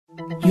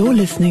You're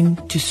listening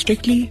to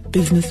Strictly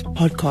Business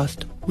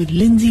Podcast with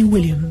Lindsay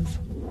Williams.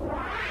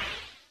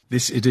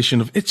 This edition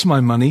of It's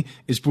My Money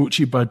is brought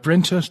to you by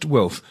Brenthurst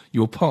Wealth,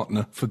 your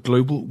partner for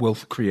global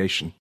wealth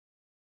creation.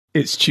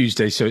 It's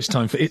Tuesday, so it's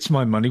time for It's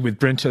My Money with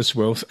Brenthurst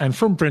Wealth. And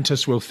from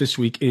Brenthurst Wealth this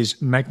week is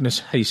Magnus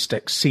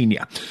Haystack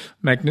Senior.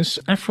 Magnus,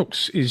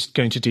 Afrox is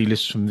going to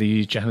delist from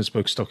the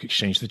Johannesburg Stock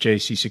Exchange, the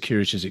JSE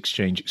Securities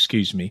Exchange,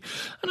 And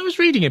I was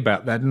reading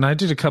about that, and I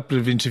did a couple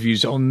of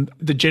interviews on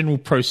the general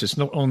process,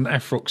 not on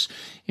Afrox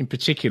in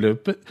particular.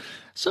 But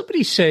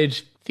somebody said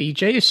the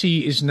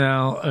JSE is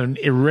now an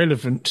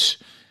irrelevant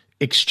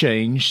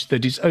exchange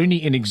that is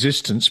only in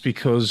existence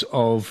because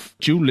of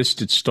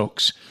dual-listed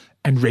stocks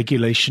and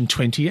Regulation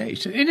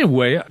 28. In a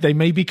way, they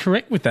may be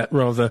correct with that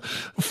rather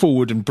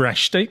forward and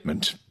brash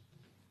statement.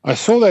 I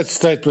saw that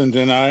statement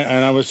and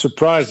I was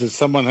surprised that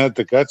someone had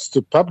the guts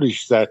to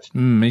publish that.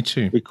 Me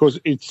too. Because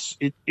it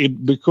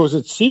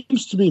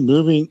seems to be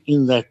moving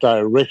in that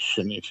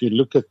direction. If you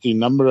look at the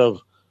number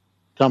of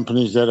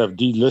companies that have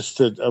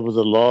delisted over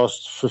the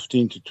last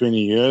 15 to 20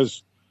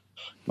 years,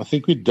 I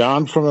think we're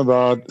down from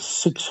about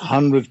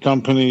 600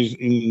 companies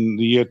in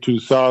the year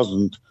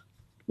 2000.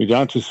 We're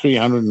down to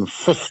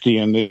 350,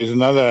 and there's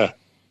another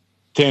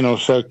 10 or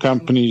so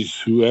companies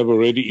who have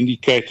already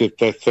indicated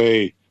that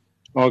they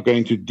are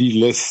going to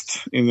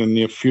delist in the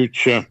near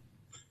future.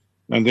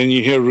 And then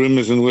you hear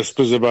rumors and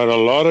whispers about a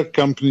lot of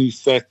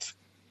companies that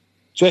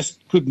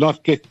just could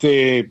not get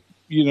their,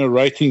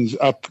 ratings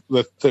up,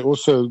 that they're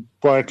also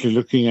quietly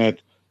looking at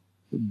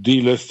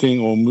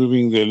delisting or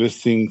moving their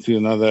listing to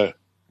another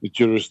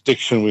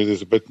jurisdiction where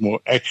there's a bit more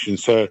action.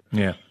 So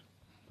yeah.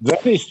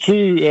 That is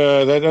true.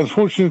 That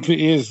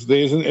unfortunately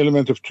there's an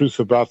element of truth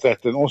about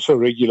that, and also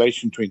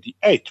Regulation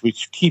 28,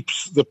 which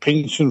keeps the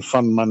pension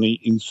fund money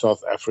in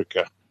South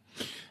Africa.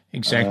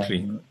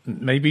 Exactly.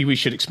 Maybe we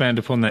should expand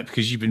upon that,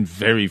 because you've been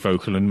very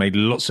vocal and made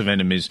lots of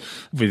enemies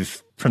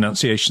with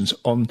pronunciations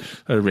on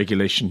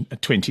Regulation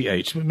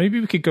 28. But maybe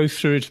we could go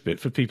through it a bit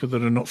for people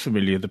that are not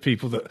familiar, the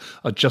people that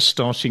are just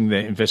starting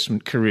their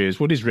investment careers.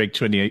 What is Reg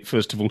 28,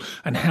 first of all,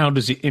 and how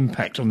does it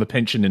impact on the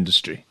pension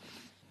industry?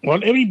 Well,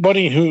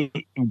 everybody who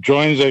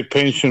joins a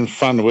pension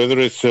fund, whether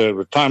it's a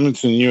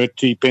retirement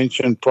annuity,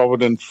 pension,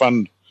 provident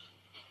fund,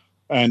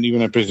 and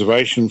even a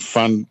preservation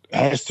fund,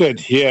 has to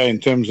adhere in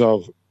terms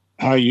of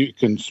how you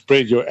can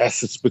spread your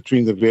assets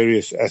between the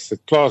various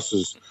asset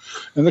classes.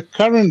 And the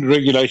current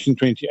Regulation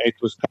 28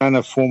 was kind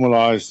of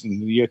formalized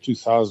in the year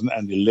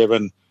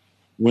 2011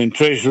 when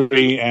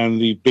Treasury and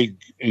the big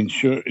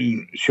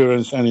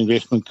insurance and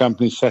investment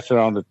companies sat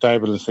around the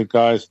table and said,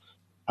 guys,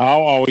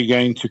 how are we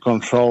going to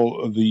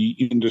control the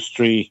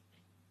industry?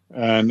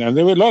 And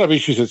there were a lot of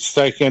issues at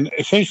stake. And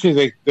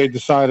essentially, they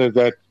decided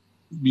that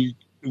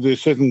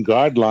there's certain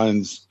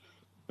guidelines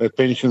that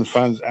pension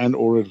funds and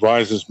or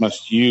advisors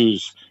must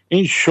use.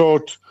 In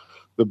short,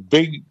 the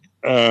big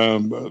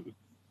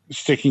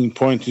sticking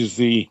point is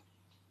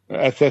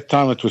at that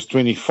time it was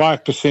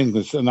 25%.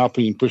 It's now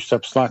being pushed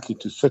up slightly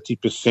to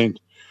 30%.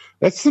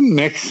 That's the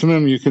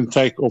maximum you can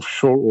take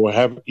offshore or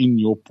have in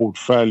your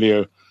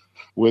portfolio,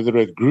 whether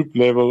at group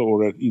level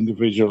or at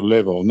individual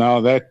level. Now,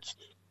 that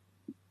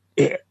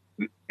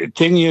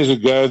 10 years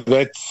ago,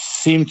 that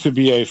seemed to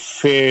be a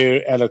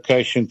fair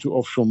allocation to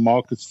offshore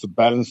markets. The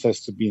balance has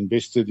to be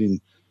invested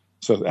in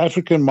South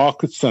African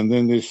markets, and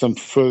then there's some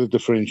further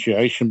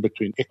differentiation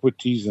between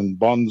equities and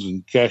bonds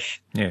and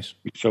cash, yes,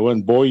 which I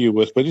won't bore you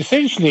with. But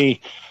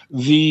essentially,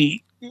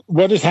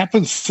 what has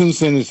happened since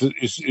then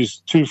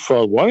is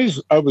twofold. One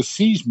is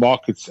overseas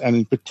markets, and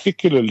in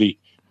particularly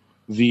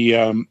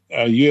the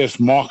U.S.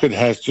 market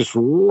has just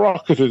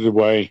rocketed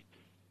away,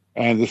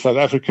 and the South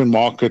African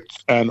market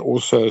and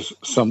also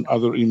some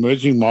other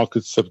emerging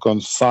markets have gone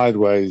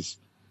sideways.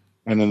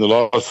 And in the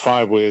last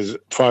 5 years,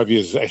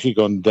 it's actually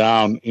gone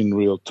down in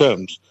real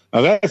terms. Now,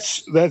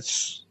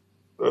 that's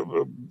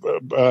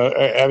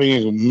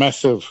having a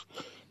massive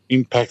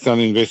impact on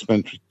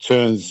investment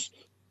returns.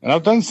 And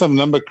I've done some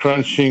number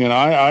crunching, and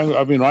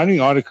I've been writing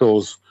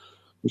articles,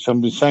 which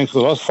I've been saying for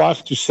the last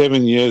 5 to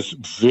 7 years,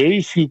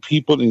 very few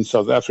people in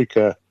South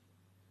Africa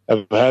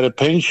have had a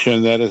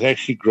pension that has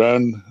actually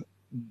grown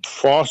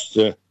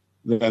faster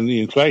than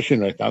the inflation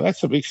rate. Now,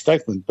 that's a big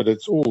statement, but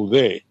it's all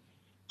there.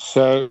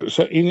 So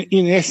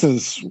in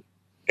essence,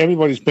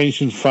 everybody's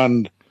pension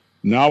fund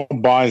now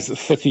buys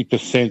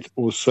 30%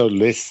 or so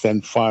less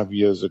than 5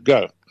 years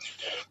ago.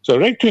 So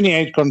Reg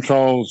 28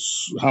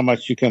 controls how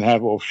much you can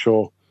have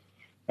offshore,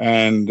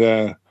 and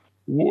so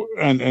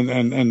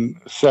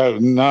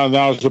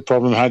now's the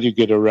problem. How do you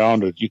get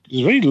around it?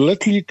 There's very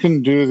little you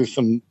can do. There's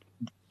some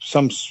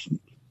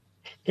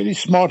very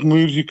smart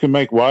moves you can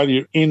make while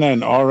you're in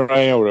an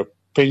RA or a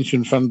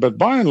pension fund, but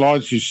by and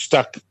large, you're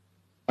stuck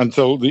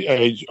until the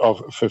age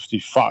of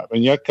 55.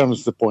 And here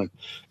comes the point.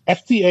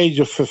 At the age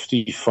of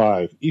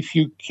 55, if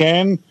you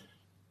can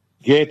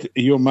get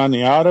your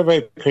money out of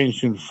a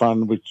pension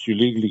fund, which you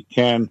legally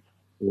can,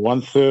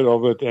 1/3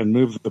 of it, and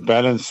move the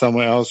balance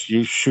somewhere else,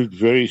 you should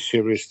very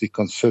seriously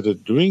consider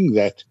doing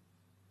that.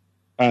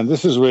 And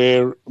this is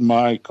where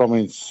my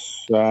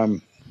comments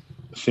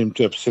seem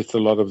to upset a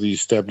lot of the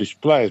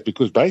established players,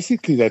 because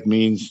basically that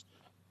means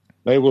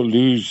they will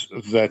lose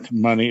that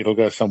money. It'll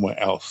go somewhere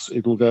else.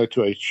 It will go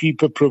to a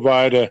cheaper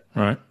provider.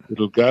 Right.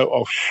 It'll go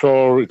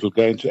offshore. It'll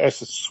go into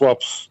asset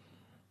swaps.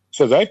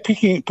 So they're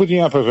putting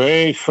up a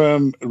very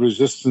firm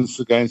resistance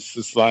against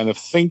this line of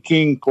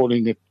thinking,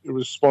 calling it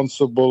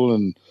irresponsible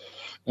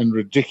and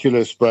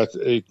ridiculous. But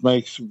it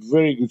makes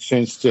very good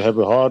sense to have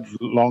a hard,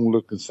 long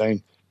look and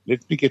saying,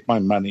 let me get my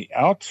money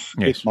out,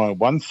 get my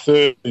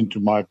 1/3 into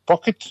my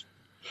pocket,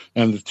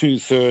 and the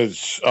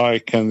 2/3 I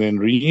can then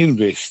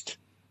reinvest,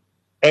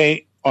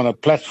 on a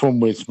platform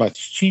where it's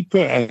much cheaper,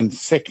 and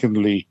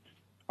secondly,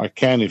 I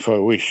can, if I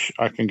wish,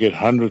 I can get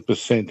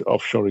 100%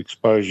 offshore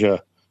exposure,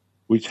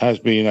 which has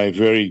been a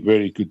very,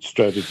 very good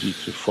strategy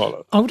to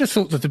follow. I would have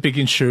thought that the big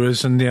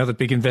insurers and the other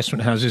big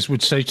investment houses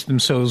would say to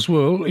themselves,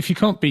 well, if you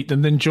can't beat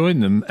them, then join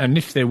them. And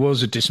if there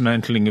was a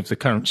dismantling of the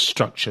current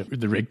structure with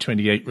the Reg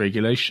 28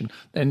 regulation,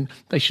 then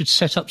they should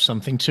set up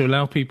something to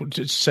allow people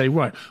to say,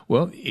 right,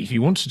 well, if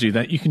you want to do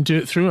that, you can do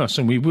it through us,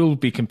 and we will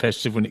be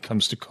competitive when it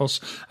comes to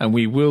costs, and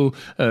we will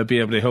be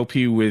able to help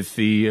you with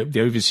the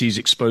overseas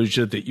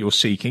exposure that you're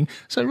seeking.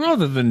 So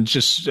rather than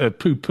just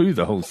poo-poo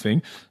the whole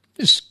thing,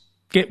 just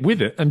get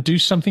with it and do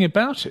something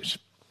about it.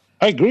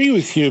 I agree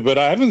with you, but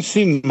I haven't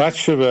seen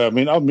much of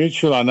Old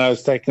Mutual, I know,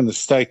 has taken a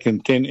stake in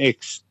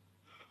 10X,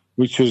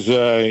 which is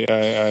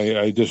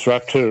a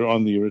disruptor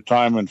on the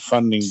retirement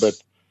funding, but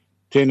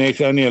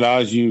 10X only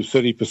allows you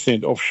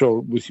 30%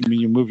 offshore when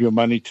you move your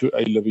money to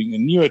a living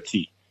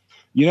annuity.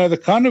 You know, the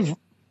kind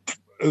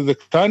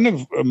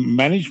of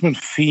management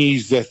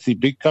fees that the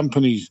big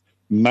companies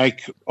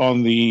make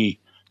on the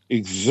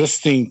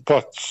existing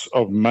pots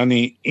of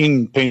money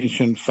in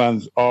pension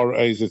funds,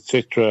 RAs,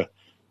 etc.,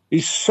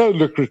 is so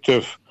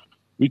lucrative.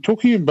 We're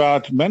talking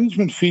about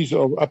management fees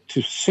of up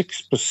to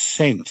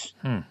 6%.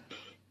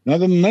 Now,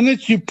 the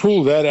minute you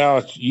pull that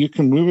out, you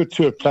can move it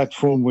to a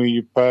platform where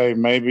you pay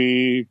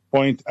maybe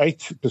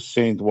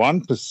 0.8%,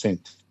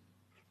 1%.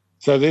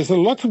 So there's a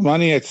lot of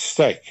money at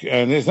stake,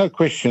 and there's no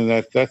question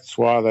that that's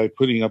why they're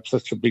putting up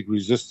such a big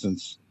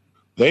resistance.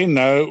 They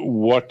know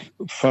what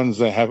funds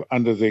they have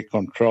under their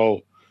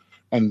control,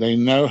 and they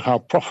know how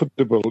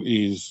profitable it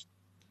is,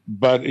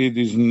 but it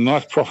is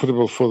not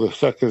profitable for the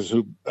suckers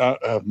who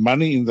have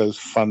money in those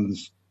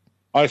funds.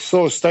 I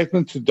saw a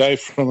statement today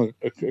from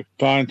a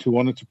client who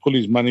wanted to pull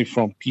his money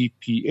from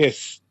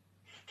PPS.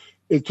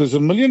 It was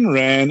R1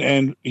 million,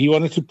 and he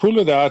wanted to pull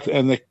it out,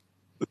 and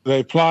they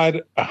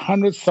applied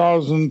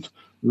 100,000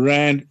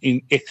 rand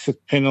in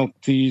exit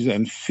penalties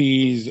and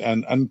fees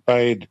and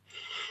unpaid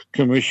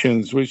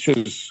commissions, which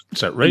is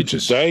it's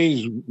outrageous. In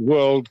today's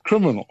world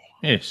criminal.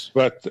 Yes.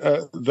 But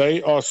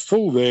they are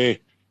still there,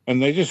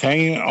 and they're just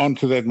hanging on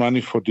to that money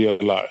for dear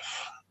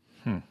life.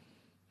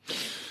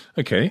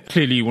 Okay.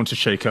 Clearly you want to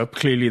shake up.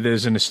 Clearly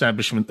there's an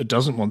establishment that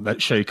doesn't want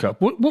that shake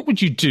up. What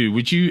would you do?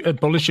 Would you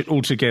abolish it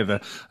altogether?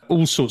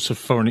 All sorts of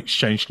foreign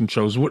exchange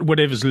controls,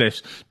 whatever's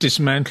left,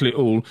 dismantle it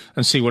all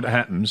and see what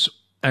happens?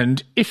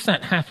 And if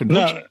that happened...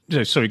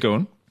 sorry, go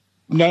on.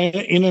 No,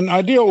 in an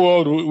ideal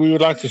world, we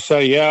would like to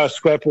say,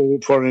 scrap all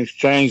foreign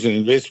exchange and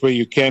invest where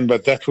you can,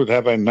 but that would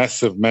have a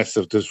massive,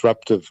 massive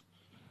disruptive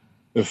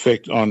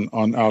effect on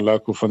our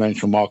local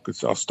financial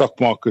markets, our stock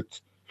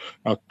market,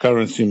 our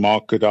currency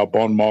market, our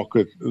bond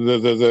market.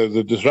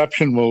 The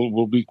disruption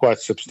will be quite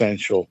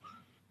substantial,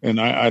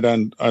 and I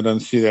don't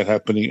see that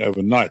happening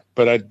overnight.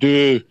 But I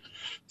do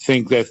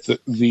think that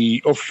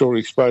the offshore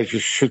exposure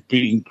should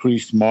be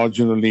increased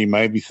marginally,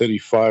 maybe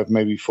 35,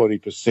 maybe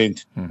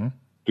 40%.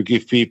 To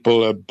give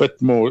people a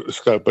bit more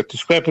scope. But to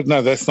scrap it,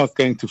 no, that's not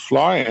going to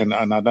fly, and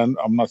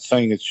I'm not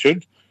saying it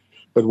should.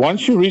 But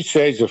once you reach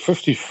the age of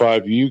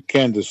 55, you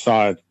can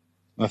decide.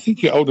 I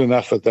think you're old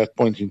enough at that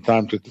point in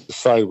time to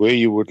decide where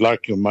you would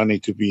like your money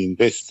to be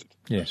invested.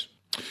 Yes.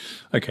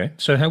 Okay.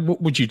 So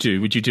what would you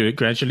do? Would you do it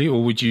gradually,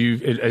 or would you,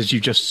 as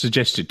you just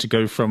suggested, to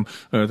go from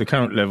the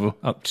current level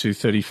up to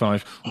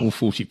 35 or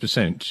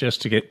 40%,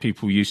 just to get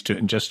people used to it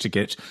and just to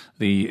get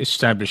the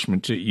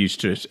establishment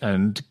used to it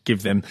and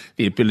give them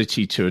the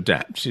ability to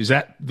adapt? Is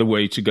that the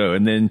way to go?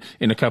 And then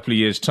in a couple of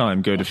years'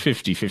 time, go to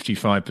 50,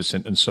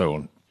 55% and so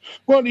on?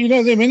 Well,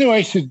 there are many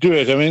ways to do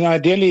it. I mean,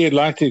 ideally, you'd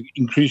like to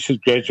increase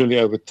it gradually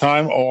over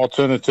time, or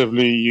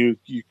alternatively,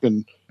 you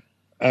can...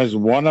 As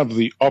one of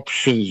the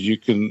options, you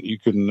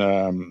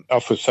can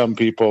offer some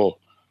people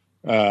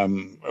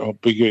a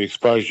bigger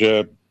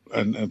exposure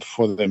and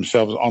for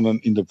themselves on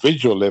an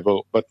individual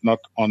level, but not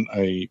on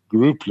a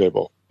group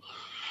level.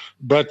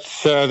 But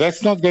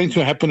that's not going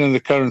to happen in the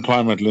current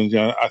climate, Lindsay.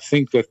 I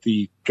think that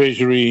the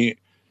Treasury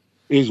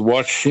is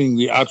watching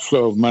the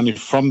outflow of money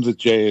from the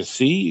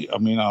JSE. I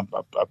mean, I've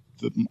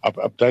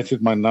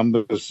updated my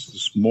numbers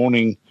this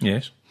morning.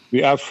 Yes.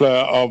 The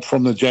outflow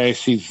from the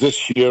JSE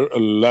this year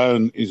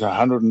alone is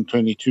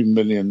 122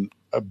 billion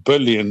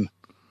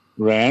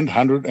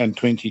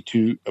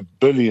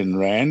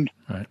rand.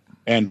 Right.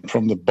 And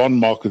from the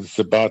bond market, it's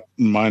about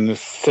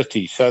minus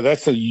 30. So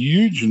that's a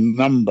huge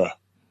number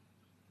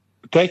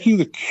taking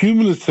the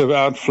cumulative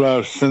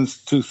outflow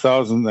since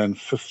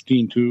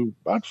 2015 to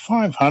about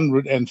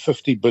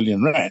 550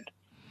 billion rand.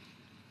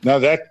 Now,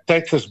 that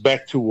takes us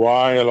back to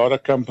why a lot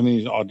of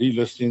companies are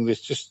delisting. There's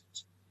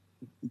just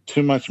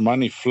too much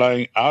money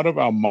flowing out of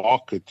our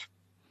market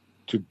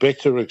to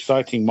better,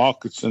 exciting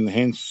markets, and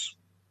hence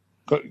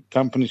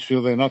companies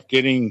feel they're not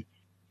getting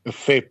a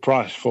fair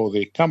price for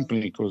their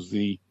company because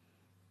the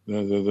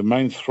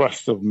main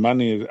thrust of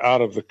money is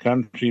out of the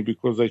country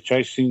because they're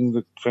chasing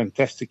the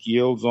fantastic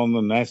yields on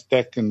the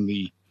NASDAQ and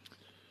the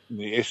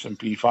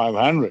S&P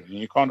 500. And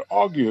you can't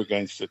argue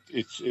against it.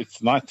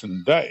 It's night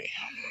and day.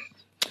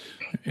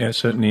 Yeah, it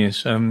certainly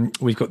is.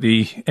 We've got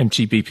the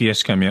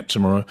MTBPS coming up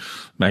tomorrow,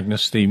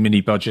 Magnus, the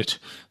mini budget,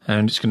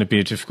 and it's going to be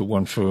a difficult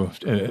one for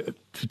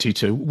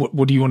Tito.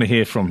 What do you want to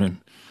hear from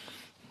him?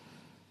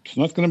 It's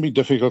not going to be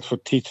difficult for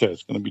Tito.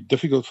 It's going to be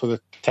difficult for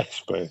the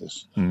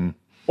taxpayers.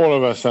 All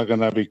of us are going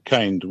to be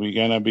caned. We're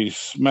going to be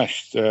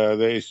smashed.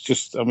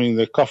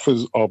 The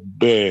coffers are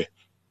bare.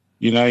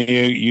 You know,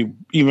 you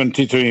even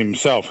Tito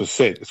himself has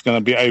said it's going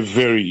to be a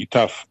very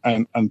tough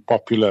and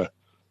unpopular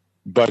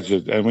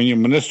budget. And when your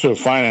Minister of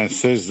Finance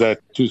says that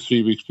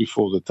 2-3 weeks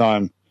before the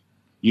time,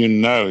 you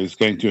know it's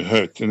going to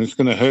hurt. And it's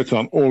going to hurt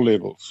on all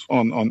levels,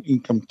 on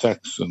income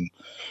tax and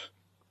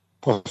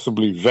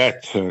possibly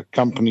VAT,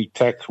 company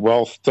tax,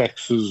 wealth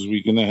taxes.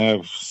 We're going to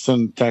have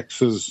sin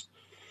taxes.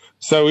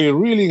 So we're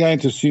really going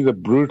to see the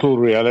brutal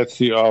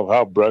reality of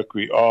how broke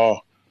we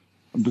are,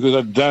 because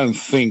I don't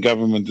think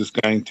government is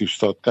going to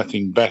start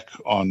cutting back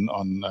on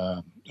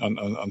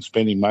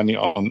spending money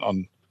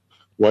on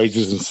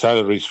wages and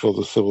salaries for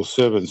the civil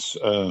servants.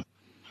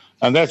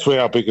 And that's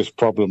where our biggest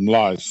problem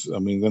lies. I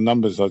mean, the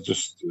numbers are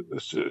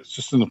it's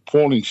just an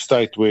appalling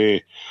state where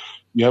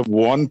you have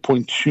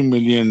 1.2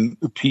 million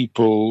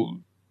people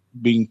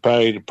being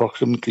paid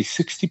approximately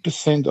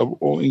 60% of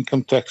all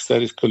income tax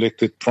that is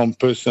collected from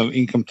personal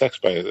income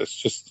taxpayers. It's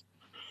just,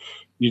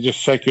 you just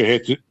shake your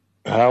head to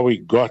how we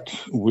got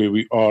where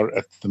we are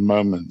at the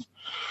moment.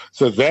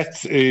 So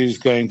that is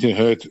going to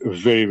hurt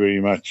very, very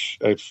much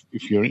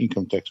if you're an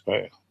income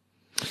taxpayer.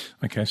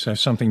 Okay, so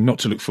something not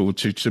to look forward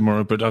to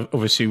tomorrow, but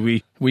obviously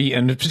we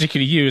and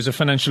particularly you as a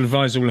financial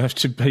advisor will have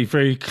to pay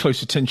very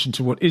close attention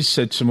to what is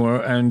said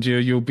tomorrow, and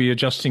you'll be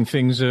adjusting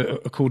things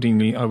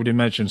accordingly, I would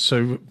imagine.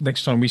 So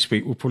next time we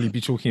speak, we'll probably be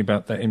talking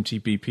about that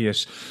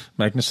MTBPS.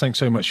 Magnus, thanks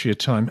so much for your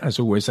time. As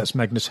always, that's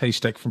Magnus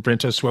Haystack from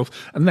Brenthurst Wealth,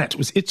 and that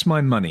was It's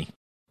My Money.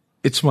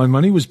 It's My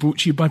Money was brought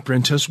to you by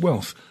Brenthurst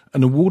Wealth,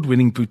 an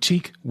award-winning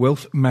boutique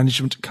wealth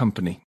management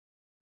company.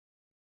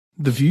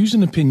 The views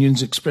and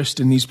opinions expressed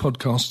in these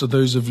podcasts are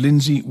those of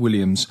Lindsay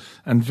Williams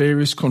and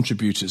various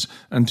contributors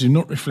and do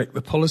not reflect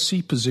the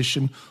policy,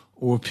 position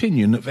or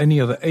opinion of any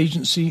other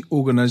agency,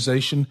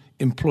 organisation,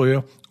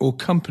 employer or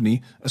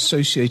company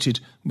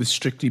associated with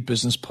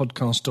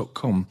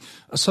strictlybusinesspodcast.com.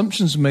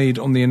 Assumptions made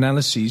on the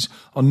analyses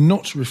are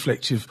not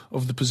reflective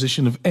of the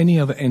position of any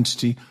other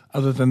entity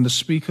other than the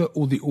speaker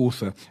or the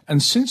author.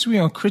 And since we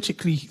are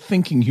critically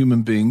thinking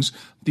human beings,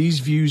 these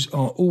views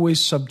are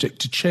always subject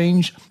to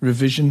change,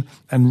 revision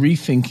and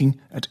rethinking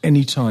at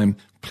any time.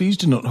 Please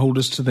do not hold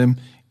us to them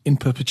in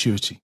perpetuity.